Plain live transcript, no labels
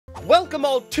Welcome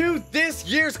all to this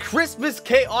year's Christmas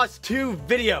Chaos 2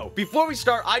 video. Before we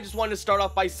start, I just wanted to start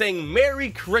off by saying Merry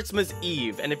Christmas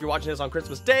Eve. And if you're watching this on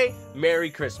Christmas Day, Merry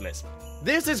Christmas.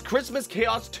 This is Christmas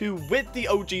Chaos 2 with the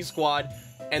OG squad,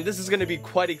 and this is going to be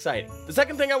quite exciting. The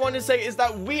second thing I want to say is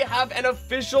that we have an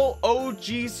official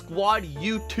OG Squad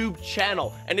YouTube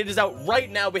channel, and it is out right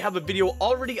now. We have a video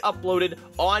already uploaded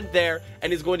on there,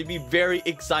 and it's going to be very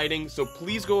exciting. So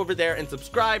please go over there and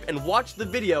subscribe and watch the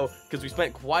video, because we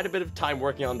spent quite a bit of time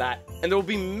working on that. And there will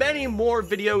be many more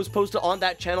videos posted on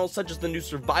that channel, such as the new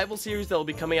survival series that will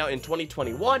be coming out in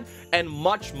 2021, and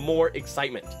much more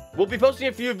excitement. We'll be posting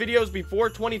a few videos before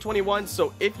 2021,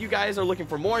 so if you guys are looking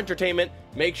for more entertainment,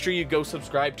 make sure you go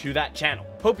subscribe to that channel.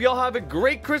 Hope y'all have a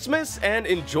great Christmas and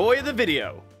enjoy the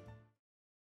video.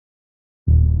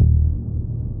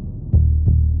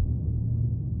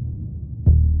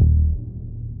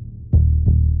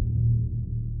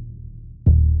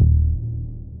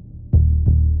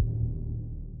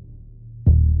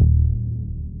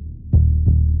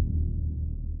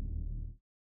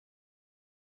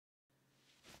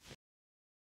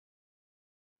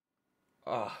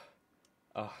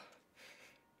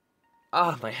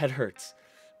 My head hurts.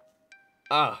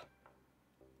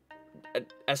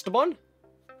 Esteban?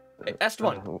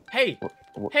 Esteban, hey!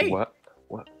 Hey!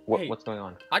 What's going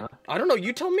on? I don't know,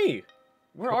 you tell me.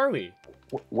 Where are we?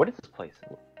 What is this place?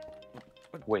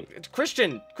 Wait. It's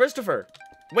Christopher!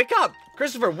 Wake up!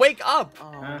 Christopher, wake up!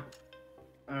 Oh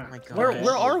my god.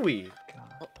 Where are we?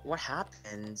 What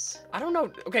happens? I don't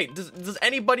know. Okay, does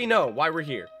anybody know why we're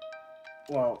here?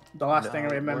 Well, the last thing I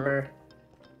remember,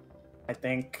 I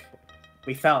think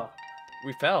we fell.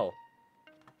 We fell.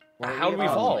 Were How we did we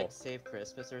about to, fall? like, save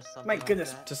Christmas or something? My like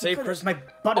goodness. that? To save Christmas? My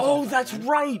butt is Oh, on that's fire.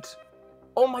 right!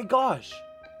 Oh my gosh.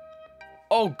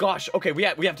 Oh gosh. Okay, we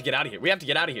have to get out of here. We have to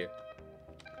get out of here.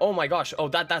 Oh my gosh. Oh,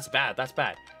 that's bad. That's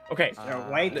bad. Okay. Is there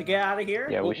a way to get out of here?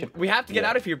 Yeah, Well, we have to get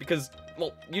out of here because,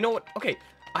 well, you know what? Okay,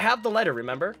 I have the letter,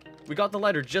 remember? We got the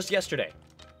letter just yesterday.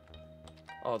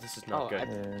 Oh, this is not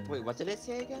good. Wait, what did it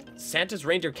say again? Santa's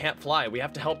reindeer can't fly. We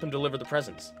have to help him deliver the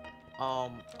presents.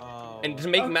 And to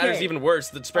make matters Okay. even worse,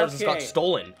 the presents got Okay.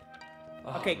 stolen.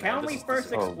 Oh, Okay, man, can this we is-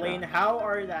 first oh, explain God. how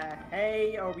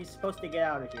are we supposed to get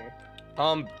out of here?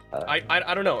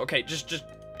 I don't know. Okay, just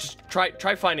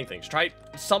try finding things. Try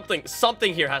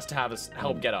something here has to have us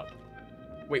help get up.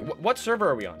 Wait, what server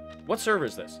are we on? What server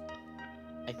is this?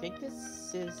 I think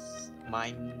this is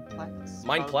Mineplex.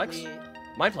 Mineplex? probably.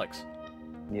 Mineplex.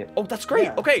 Yeah. Oh, that's great.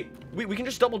 Yeah. Okay, we can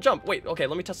just double jump. Wait, okay,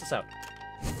 let me test this out.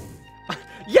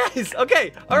 Yes.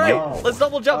 Okay. All right. No. Let's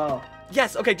double jump. Oh.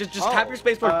 Yes. Okay. Just tap your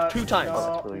space bar 2 times.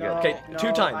 No, That's really good. no, Okay, no,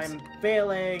 2 times. I'm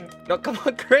failing. No, come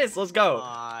on, Chris. Let's go.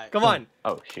 Come on.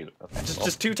 Oh shoot. Okay.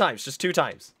 Just 2 times. Just 2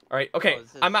 times. All right. Okay.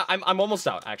 this is- I'm almost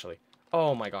out actually.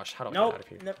 Oh my gosh. How do I get out of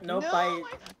here? Nope. No, I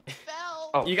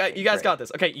fell. Oh, You guys great. got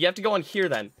this. Okay. You have to go on here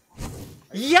then.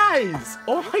 Yes.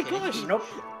 Oh my gosh. Nope.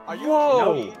 Are you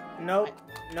Whoa. kidding me? Nope.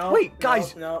 No. Wait,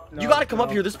 guys, No. You gotta come up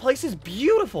here. This place is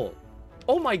beautiful.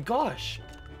 Oh my gosh.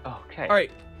 Okay. All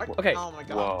right. Okay. Oh my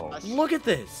god. Whoa. Look at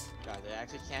this. Guys, I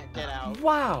actually can't get out.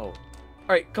 Wow.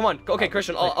 All right, come on. Okay,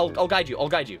 Christian, I'll guide you. I'll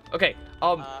guide you. Okay.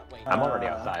 Wait. I'm already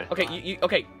outside. Okay.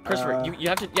 Okay, Christopher. You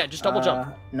have to. Yeah, just double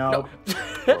jump. No.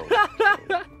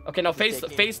 Okay, now face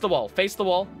the wall. Face the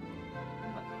wall.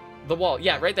 The wall.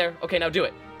 Yeah, right there. Okay, now do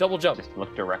it. Double jump. Just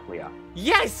look directly up.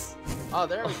 Yes. Oh,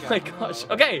 there we Oh go. my gosh.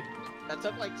 Okay. That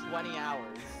took like 20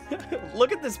 hours.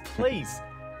 Look at this place.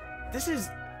 This is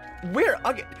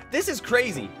okay, this is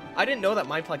crazy. I didn't know that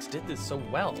Mineplex did this so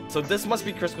well. So this must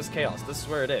be Christmas Chaos. This is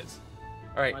where it is.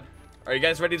 All right. Are you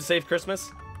guys ready to save Christmas?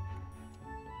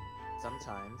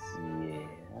 Sometimes.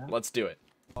 Yeah. Let's do it.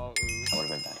 Oh, ooh. That would have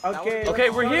been bad. Okay. Okay,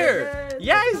 let's we're go here. again.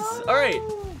 Yes. Let's go. All right.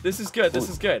 This is good. This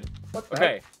is good. What the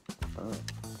Okay. Oh.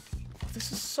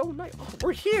 This is so nice. Oh,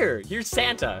 we're here. Here's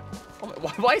Santa. Oh,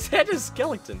 why is Santa a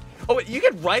skeleton? Oh, wait, you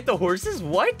can ride the horses?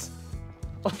 What?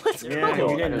 Oh, let's Yeah, go.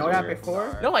 you didn't know that Weird.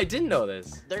 before? No, I didn't know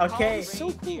this. They're Okay. called So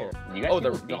reindeer. cool. You guys Oh, see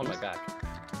they're those on my bees? back.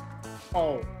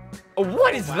 Oh. Oh,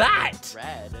 what is Wow, that? it's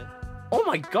red. Oh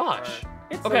my gosh.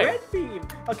 It's Okay. a red beam.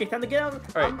 Okay, time to get out. All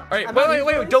right. All right. I'm Wait, not wait,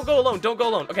 wait, used wait. to Don't this. go alone. Don't go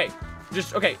alone. Okay.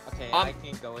 Just okay. Okay, Um, I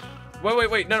can go with.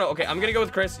 Wait. No. Okay. I'm gonna go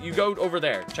with Chris. You go over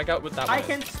there. Check out what that one I is.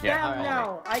 can spam Yeah. Alright.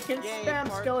 now. I can Yay,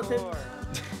 spam skeleton.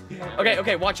 parkour.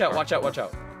 Okay. Watch out.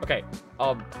 Okay.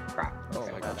 Crap. Oh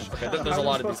my gosh. Okay. How There's am a I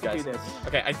lot of these supposed to guys. do this?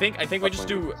 Okay. I think we just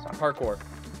do parkour.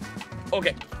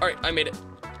 Okay. All right. I made it.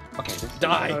 Okay. This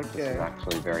Die. This Okay. is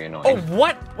actually very annoying. Oh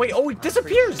what? Wait. Oh, it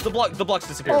disappears. The blocks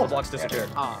disappear. Oh. The blocks disappear.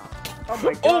 Ah. Oh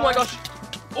my god. Oh my gosh.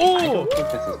 I Oh. don't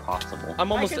think this is possible.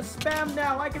 I'm I almost. can spam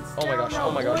now. I can spam Oh my gosh. now.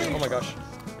 Oh my gosh. please. Oh my gosh.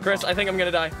 Chris, I think I'm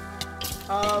gonna die.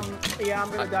 Yeah,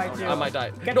 I'm gonna die too. I might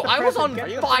die. Get No, the I was present, on get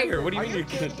the fire. present. What do you Are mean you you're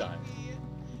gonna kidding die?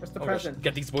 Where's the Oh, gosh. present?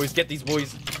 Get these boys. Get these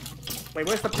boys. Wait,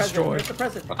 where's the present? Destroy. Where's the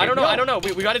present? I don't know. I don't know.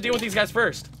 We got to deal with these guys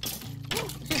first.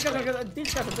 These guys are just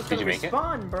Did gonna you make it?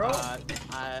 respawn, bro.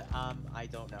 I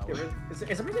don't know.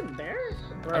 Is everything there?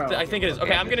 Bro. I think it is.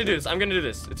 Okay, I'm gonna do this. I'm gonna do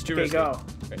this. It's too Okay, risky. go.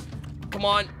 Okay. Come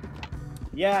on.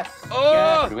 Yes.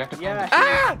 Oh! Do we have to Yes.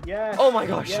 Ah! Yes. Oh my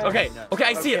gosh. Yes. Okay. Okay,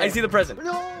 I see it. I see the present.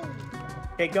 No!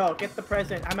 Okay, go. Get the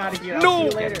present. I'm out of here. I'll No!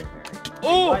 see you later.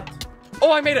 Oh! What?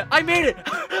 Oh, I made it. I made it.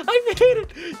 I made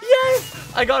it.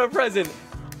 Yes! I got a present.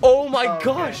 Oh my Okay.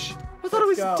 gosh. I thought it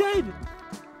was Let's go. dead.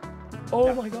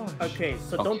 Oh my gosh. Okay,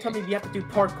 so don't tell me you have to do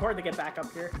parkour to get back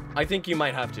up here. I think you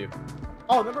might have to.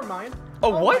 Oh, never mind.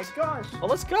 Oh, what? my gosh. Well,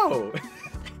 let's go.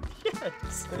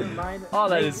 Yes. Never mind. Oh,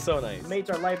 that is so nice. Made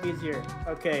our life easier.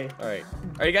 Okay. All right.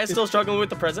 Are you guys still struggling with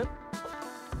the present?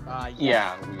 Yeah.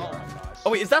 Yeah, we Oh are. my gosh. Oh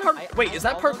wait, is that hard? Wait, is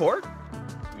that almost- parkour?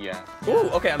 Yeah. Ooh,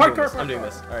 okay, I'm Parkour, doing this. I'm doing parkour.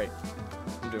 this. All right.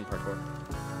 I'm doing parkour.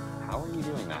 How are you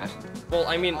doing that? Well,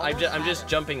 I mean, I'm just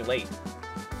jumping late.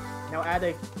 Now add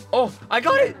a. Oh, I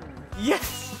got it.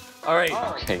 Yes. All right.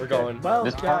 Oh, Okay, We're good. going. Well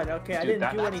This done. part- Okay, I dude, didn't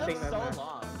that- do that anything That that took so time.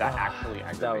 long. That actually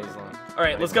That aggravated was me. long. All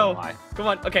right, Not let's even go. gonna lie. Come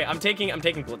on. Okay, I'm taking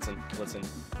Blitzen.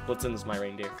 Blitzen is my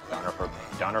reindeer.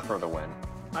 Donner for the win.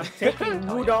 I'm taking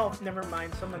Rudolph. Never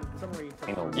mind. Someone read.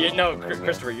 Ain't no Yeah, no, Rudolph in this game.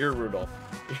 Christopher, you're Rudolph.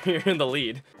 You're in the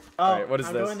lead. Oh, All right, what is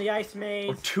I'm this? going the ice Oh,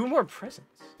 maze. 2 more presents.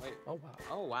 Wait. Oh wow.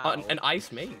 Oh wow. An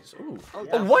ice maze. Ooh. Oh, Oh,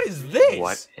 yeah. what is this?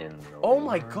 What in the Oh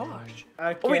my world? gosh.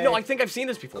 Okay. Oh wait, no, I think I've seen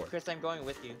this Oh, before. Chris, I'm going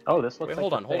with you. Oh, this looks Wait, like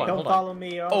hold the on, hold thing. on, Don't hold follow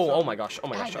me. Oh my gosh. Oh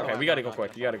my gosh. I know, Okay, I we gotta know, go I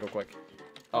quick. know. You gotta go quick.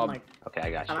 Oh my. Okay,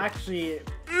 I got you. I'm actually.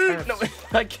 Mm,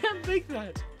 no, I can't make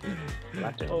that.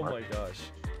 That didn't Oh work. my gosh.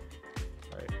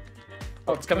 All right.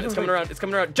 Oh, It's coming. It's coming wait. around. It's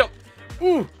coming around. Jump.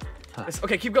 Ooh. Huh.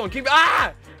 Okay, keep going. Keep.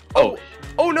 Ah. Oh.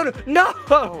 Oh no no no.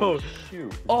 Oh,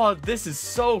 shoot. Oh, this is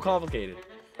so complicated.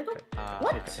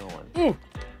 What? It's the one. Ooh.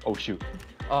 Oh, shoot.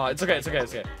 Oh, it's okay. It's okay.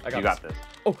 It's okay. I got You got this.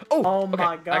 Oh, oh, Oh okay.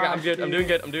 my I'm gosh, good. I'm dude. doing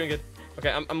good. I'm doing good.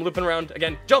 Okay, I'm looping around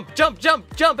again. Jump, jump,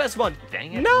 jump, jump, S1.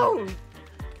 Dang it. No.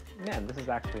 Man, this is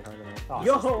actually harder than I thought.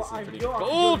 Yo, this is I'm pretty yo,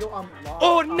 difficult. I'm lost.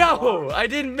 Oh I'm no, lost. I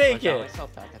didn't make Watch out, it.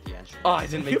 myself back at the entrance. Oh, I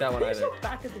didn't make that one You either. yourself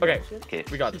back at the Okay. junction? Okay.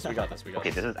 We got this. We got this. We got Okay,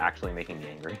 this. this is actually making me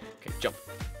angry. Okay, jump.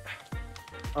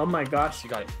 Oh my gosh. You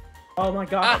got it. Oh my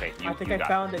gosh. Okay, I think I got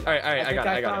found it. All right, I think got it.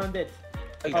 I got it. found it.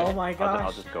 it. Oh my I'll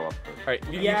gosh. just go up first. All right,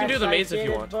 you Yes, can do the maze I if did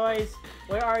you it, want. boys.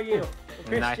 Where are you?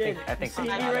 Christian, I think you see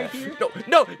I me got right it. here? No,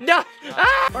 no, no.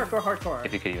 Ah! Hardcore, hardcore.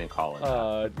 If you could even call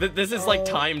it. This is like Oh.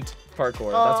 timed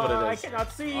parkour. That's what I it is.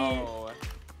 cannot see. Oh.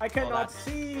 I cannot that-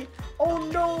 see. Oh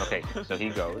no. Okay, so he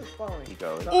goes. It's falling. He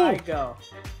goes. So Ooh. I go.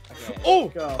 Okay. Oh,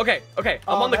 Go. okay, okay.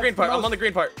 I'm Oh, on the that's green part. the I'm on most- the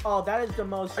green part. Oh, that is the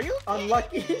most Are you-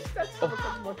 unlucky. That's the most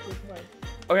unlucky one.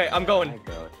 Okay, I'm I going.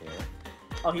 go here.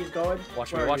 Oh, he's going.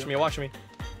 Watch Where me, are watch you? me, watch me.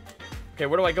 Okay,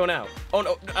 where do I go now? Oh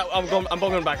no, I'm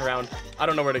going back around. I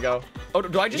don't know where to go. Oh,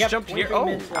 do I You just have jump here? 23 Oh,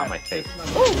 minutes ow, left. my face. This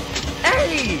is not- oh,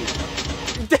 hey!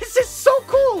 This is so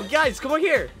cool, guys. Come on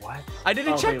here. What? I did a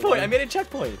Oh, wait, checkpoint. what? I made a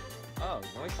checkpoint Oh,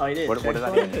 noise. Oh, you did. What does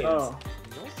that checkpoint? mean? Oh.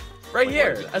 Noise? right Wait,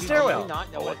 here. do A you stairwell.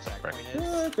 not know Oh, what what the frick?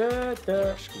 checkpoint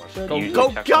is? Go, Usually go,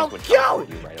 checkpoints go, would go, teleport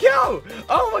you right go!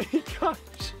 Oh my gosh.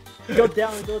 Go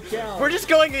down, go down. We're just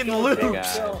going in Go, loops. Big go,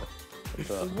 ass. go.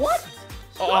 What's up? What?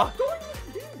 Oh. Stop going in.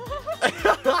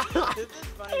 This is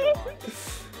funny.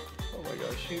 Oh my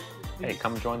gosh. Hey,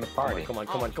 come join the party. Come on,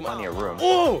 come on, come on. Plenty of room.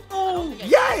 Oh! Oh,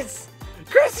 Yes!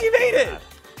 Chris, you made it!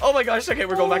 Oh my gosh, okay,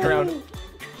 we're going back around.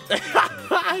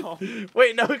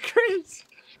 Wait, no, Chris.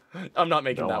 I'm not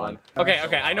making Go that on. one. Okay,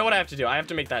 okay, I know what I have to do. I have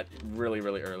to make that really,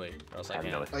 really early. Or else I I have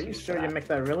no can't. Are you excuse sure for you that. make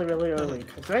that really, really early?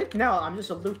 'Cause right now, I'm just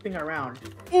looping around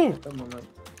Ooh! at the moment.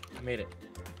 I made it.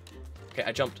 Okay,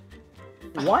 I jumped.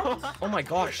 What? Oh my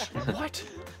gosh. What?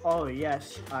 Oh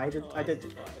yes, I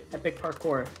did epic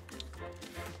parkour.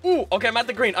 Ooh, okay, I'm at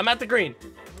the green. I'm at the green.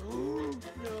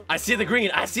 I see the green.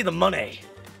 I see the money.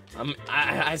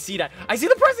 I see that. I see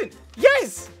the present.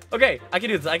 Yes. Okay, I can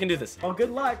do this. I can do this. Oh, good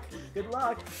luck. Good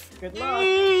luck. Good luck.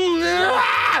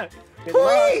 Ah! Good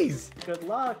luck. Please. Good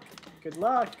luck. Good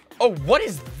luck. Oh, what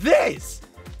is this?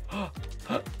 Am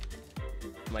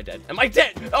I dead? Am I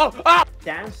dead? Oh, ah!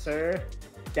 Dancer,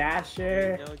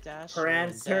 Dasher, No Dasher,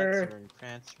 Prancer, and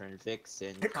Prancer and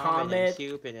Vixen, the Comet Comet. and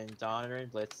Cupid and Donner and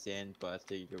Blitzen, but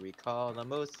do you recall the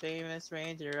most famous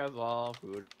reindeer of all,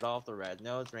 Rudolph the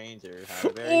Red-Nosed Reindeer, had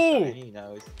a very Ooh. shiny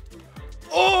nose.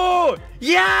 Oh,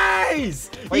 yes!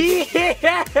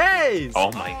 Yes!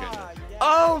 Oh my goodness.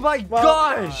 Oh my Well,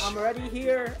 gosh! I'm already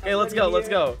here. Okay, let's go, let's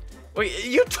go. Wait,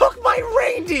 you took my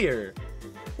reindeer!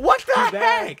 What the Too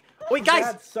bad. heck? Wait, Too guys,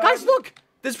 bad, son. guys, look!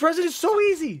 This present is so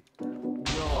easy!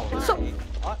 No So, way.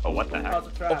 Oh, what the heck? That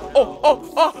was a trap.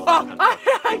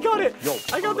 I got it. Yo,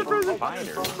 I got the present.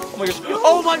 Spiders. Oh my gosh.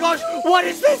 Oh my gosh. What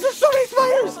is this? There's so many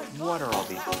spiders. What are all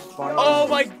these spiders? Oh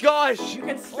my gosh. You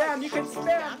can spam. You can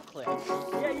spam. Click.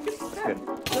 Yeah, you can spam. Good.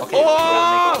 Okay.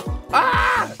 Oh!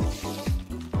 Ah!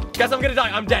 Guys, I'm gonna die.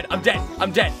 I'm dead. I'm dead.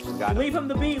 I'm dead. Got it. Leave him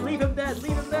to be. Leave him dead.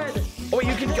 Leave him dead. Oh, wait,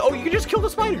 you can. Oh, you can just kill the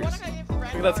spiders.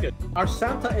 Okay, that's good. Our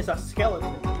Santa is a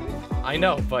skeleton. I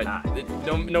know, but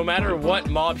no matter what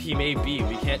mob he may be,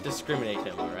 we can't discriminate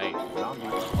him. All right.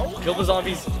 Kill the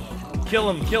zombies. Kill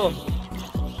him. Kill him.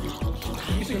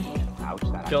 Ouch,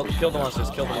 that Kill the monsters.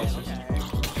 Kill the monsters.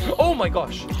 Oh my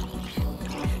gosh.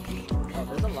 Oh,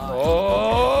 there's a lot.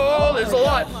 Oh, there's a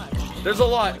lot. There's a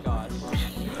lot. Oh my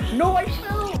gosh. No, I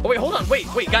fell. Oh wait, hold on. Wait,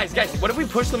 guys. What if we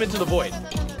push them into the void?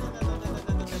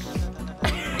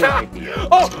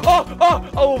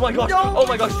 Oh my gosh. No. Oh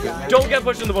my gosh. Don't get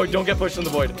pushed in the void. Don't get pushed in the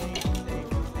void.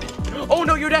 Oh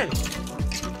no, you're dead.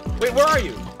 Wait, where are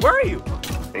you? Where are you?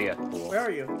 See ya. Cool. Where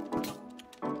are you?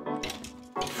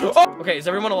 Oh, okay, is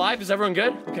everyone alive? Is everyone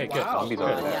good? Okay, good. Wow. Zombies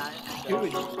over there. Yeah,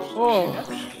 Dude. Oh.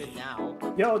 good now.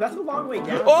 Yo, that's a long way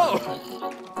down. Oh!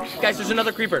 Guys, there's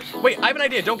another creeper. Wait, I have an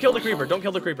idea. Don't kill the creeper. Don't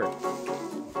kill the creeper.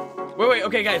 Wait.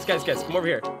 Okay, guys. Come over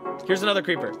here. Here's another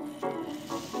creeper.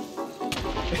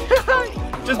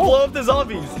 Just blow up the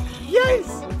zombies.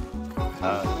 Yes!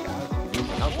 Guys, you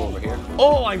can help over here.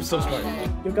 Oh, I'm so smart.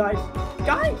 You guys.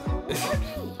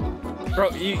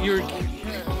 Bro, you're...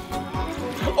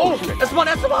 Oh, Esteban!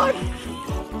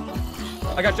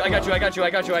 I got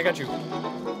you.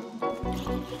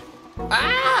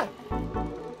 Ah!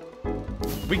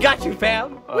 We got you,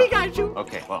 fam. We got you.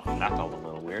 Okay, well, that's all a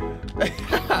little weird.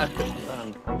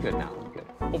 I'm good now. I'm good.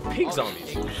 Oh, pig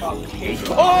zombies. Okay.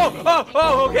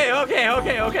 Oh,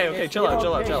 okay. Chill out.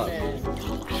 Man.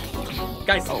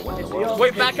 Guys, Oh,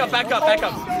 wait, back up.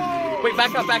 Wait,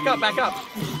 back up.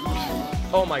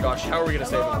 Oh my gosh, how are we gonna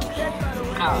save him?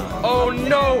 Oh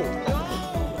no!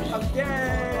 I'm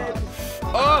dead.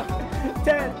 Oh!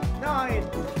 10, 9,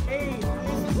 8,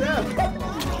 7,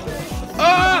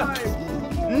 Ah!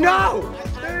 5, No!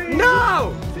 3,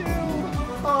 No! 2.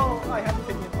 Oh, I have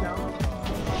opinions now.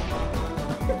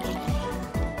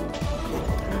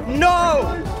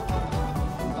 No!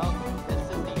 Oh, this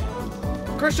is the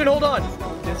end. Christian, hold on.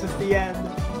 This is the end.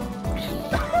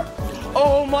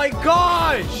 Oh my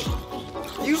gosh!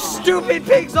 You stupid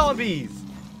pig zombies!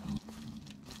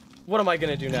 What am I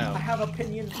gonna do I now? have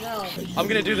opinions now. I'm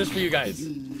gonna do this for you guys.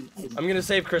 I'm gonna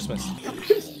save Christmas.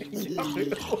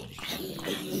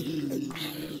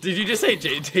 Did you just say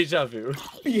deja vu?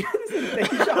 Yes,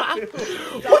 deja vu.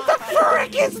 What the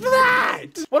frick is that?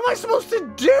 What am I supposed to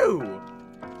do?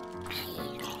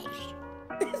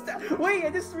 Wait, I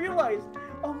just realized.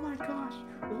 Oh my gosh,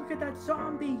 look at that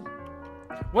zombie.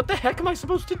 What the heck am I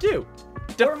supposed to do?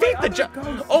 Where are my Defeat the other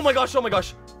ghosts? Oh my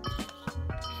gosh.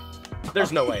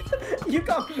 There's no way. You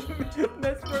got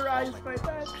mesmerized by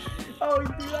that. Oh,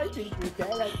 dude, I think you're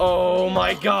dead. Oh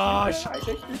my gosh. I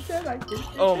think you're dead. I think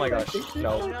you're Oh my dead. I gosh. think you're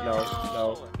No. dead.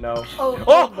 Oh!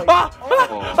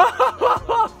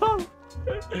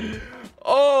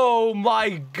 Oh my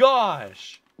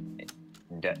gosh.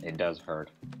 It does hurt.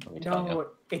 Let me tell you. No,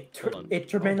 it Hold on. it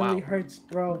tremendously wow. hurts,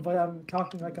 bro. But I'm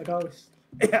talking like a ghost.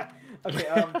 Yeah. Okay.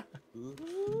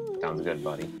 Sounds good,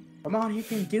 buddy. Come on, you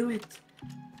can do it.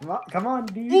 Come on,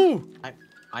 dude. Ooh!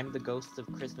 I'm the ghost of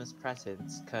Christmas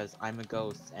presents, cause I'm a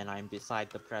ghost and I'm beside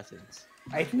the presents.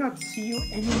 I do not see you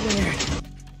anywhere.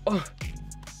 Oh.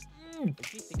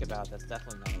 If you think about it, that's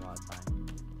definitely not a lot of time.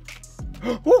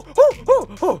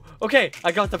 Oh! Okay,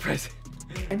 I got the present.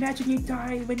 Imagine you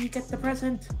die when you get the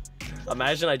present.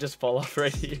 Imagine I just fall off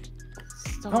right here.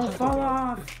 Don't fall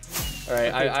off.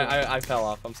 Alright, Okay, I fell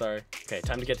off. I'm sorry. Okay,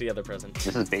 time to get the other present.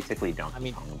 This is basically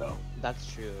Donkey Kong, though.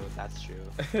 That's true. That's true.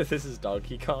 This is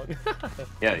Donkey Kong.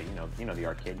 Yeah, you know the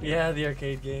arcade game. Yeah, the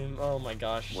arcade game. Oh my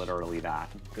gosh. Literally that.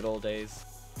 Good old days.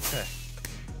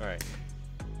 Alright.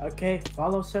 Okay,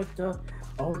 follow Santa.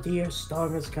 Oh dear,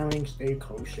 storm is coming. Stay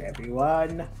close,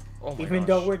 everyone. Oh my Even gosh.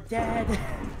 though we're dead.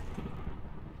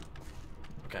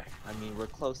 Okay. I mean, we're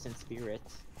close in spirit.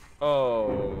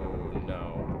 Oh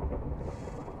no.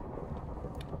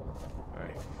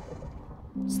 Alright.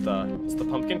 It's the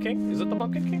Pumpkin King? Is it the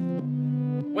Pumpkin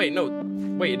King? Wait, no.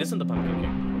 Wait, it isn't the Pumpkin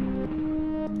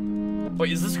King.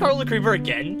 Wait, is this Scarlet Creeper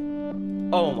again?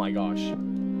 Oh my gosh.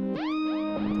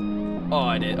 Oh,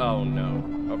 I did. Oh no.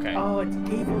 Okay. Oh, it's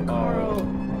evil Carl.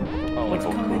 Oh, What's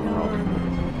going on?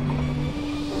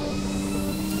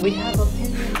 We have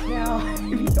opinions now.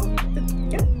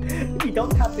 We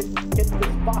don't have to get this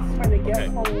boss fight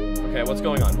again. Okay. Okay, what's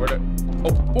going on? Where do...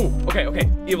 Oh, ooh, okay.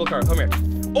 Evil Carl, come here.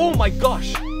 Oh my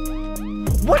gosh!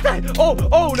 What the? Oh,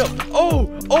 oh no.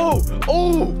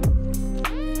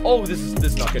 Oh, this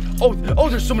is not good. Oh,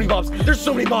 there's so many mobs. There's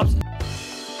so many mobs.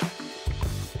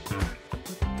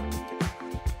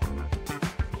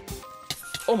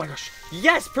 Oh my gosh.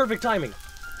 Yes, perfect timing.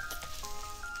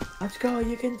 Let's go,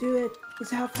 you can do it. He's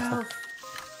half health.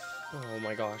 Oh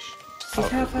my gosh. He's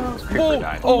half health. Oh,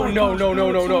 my no, gosh, no,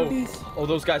 no, no, no. zombies. Oh,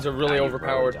 those guys are really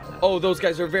overpowered. Oh, those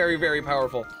guys are very, very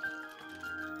powerful.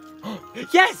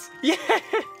 Yes! Yes!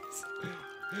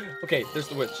 Okay, there's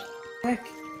the witch. Quick,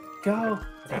 go.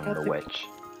 Take Burn out the witch.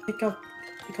 Pick up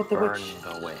the Burn witch.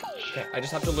 the witch. Okay, I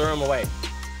just have to lure him away.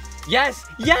 Yes!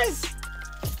 Yes!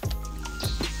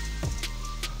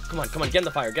 Come on, come on, get in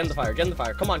the fire, get in the fire, get in the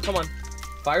fire. Come on, come on.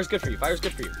 Fire's good for you, fire's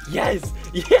good for you. Yes!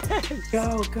 Yes!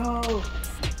 Go.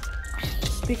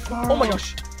 Big Carl. Oh my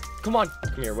gosh. Come on.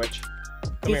 Come here, witch.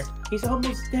 Come here. He's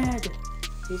almost dead.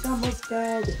 He's almost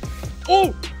dead.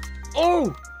 Oh!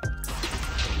 Oh!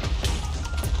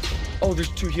 Oh, there's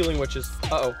 2 healing witches.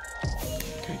 Uh-oh.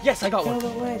 Yes, I got Kill one. the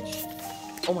witch.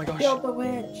 Oh my gosh. Kill the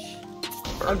witch.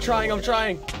 I'm trying, I'm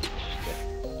trying.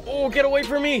 Oh, get away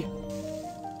from me.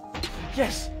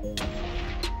 Yes.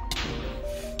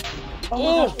 Oh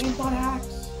my gosh, aimbot hacks.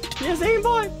 Yes,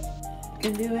 aimbot. You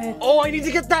can do it. Oh, I need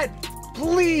to get that.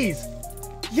 Please.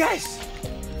 Yes.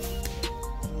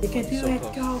 You can do So it.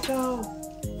 close. Go.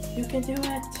 You can do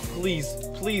it.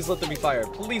 Please let there be fire.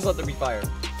 Please let there be fire.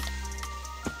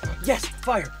 Yes,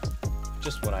 fire.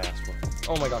 Just what I asked for.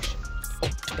 Oh my gosh. Oh,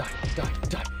 die.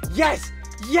 Yes.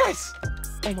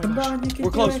 Oh my Come gosh. on, you can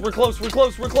We're do close, it. we're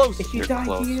close. If you You're die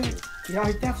close. here,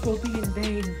 your deaths will be in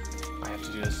vain. I have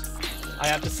to do this. I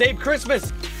have to save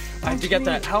Christmas. I have to get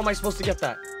that. How am I supposed to get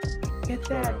that? Get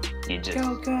that. You just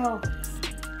Go.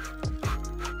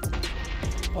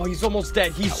 Oh, he's almost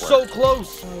dead. He's That so works.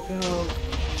 close. Go.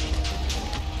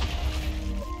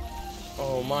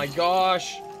 Oh my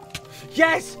gosh.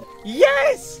 Yes.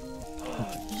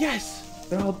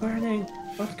 They're all burning.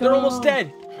 Let's go. They're almost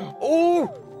dead. Oh,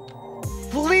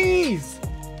 please.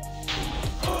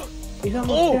 He's almost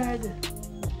Oh. dead.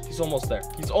 He's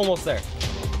almost there.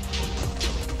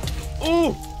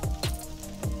 Ooh.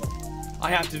 I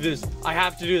have to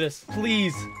do this.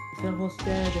 Please. He's almost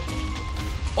dead.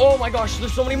 Oh my gosh,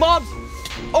 there's so many mobs.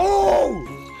 Oh.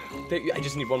 I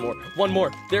just need one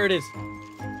more. There it is.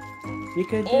 You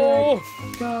can do Oh.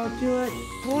 it. Go, do it.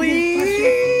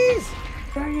 Please.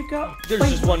 There you go. There's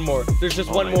just one more. There's just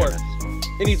Oh one my more. goodness.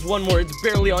 It needs one more. It's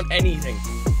barely on anything.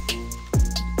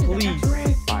 Please. That's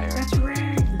rigged. Fire. That's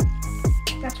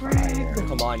rigged. That's rigged.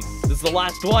 Come on. This is the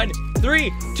last one.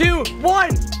 3, 2, 1.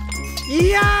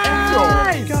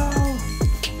 Yes!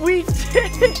 Go. We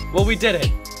did it. Well, we did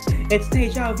it. It's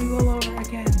deja vu all over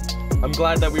again. I'm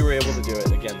glad that we were able to do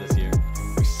it again this year.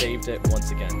 We saved it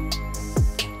once again.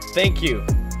 Thank you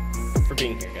for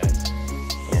being here, guys.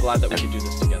 I'm glad that we could do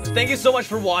this together. Thank you so much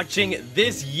for watching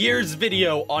this year's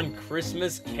video on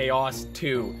Christmas Chaos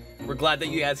 2. We're glad that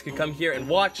you guys could come here and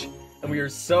watch, and we are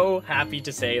so happy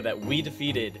to say that we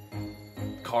defeated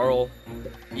Carl,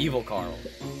 Evil Carl,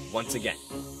 once again.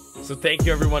 So thank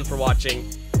you everyone for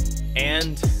watching,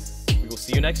 and we will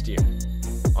see you next year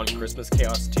on Christmas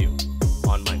Chaos 2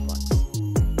 on Mineplex.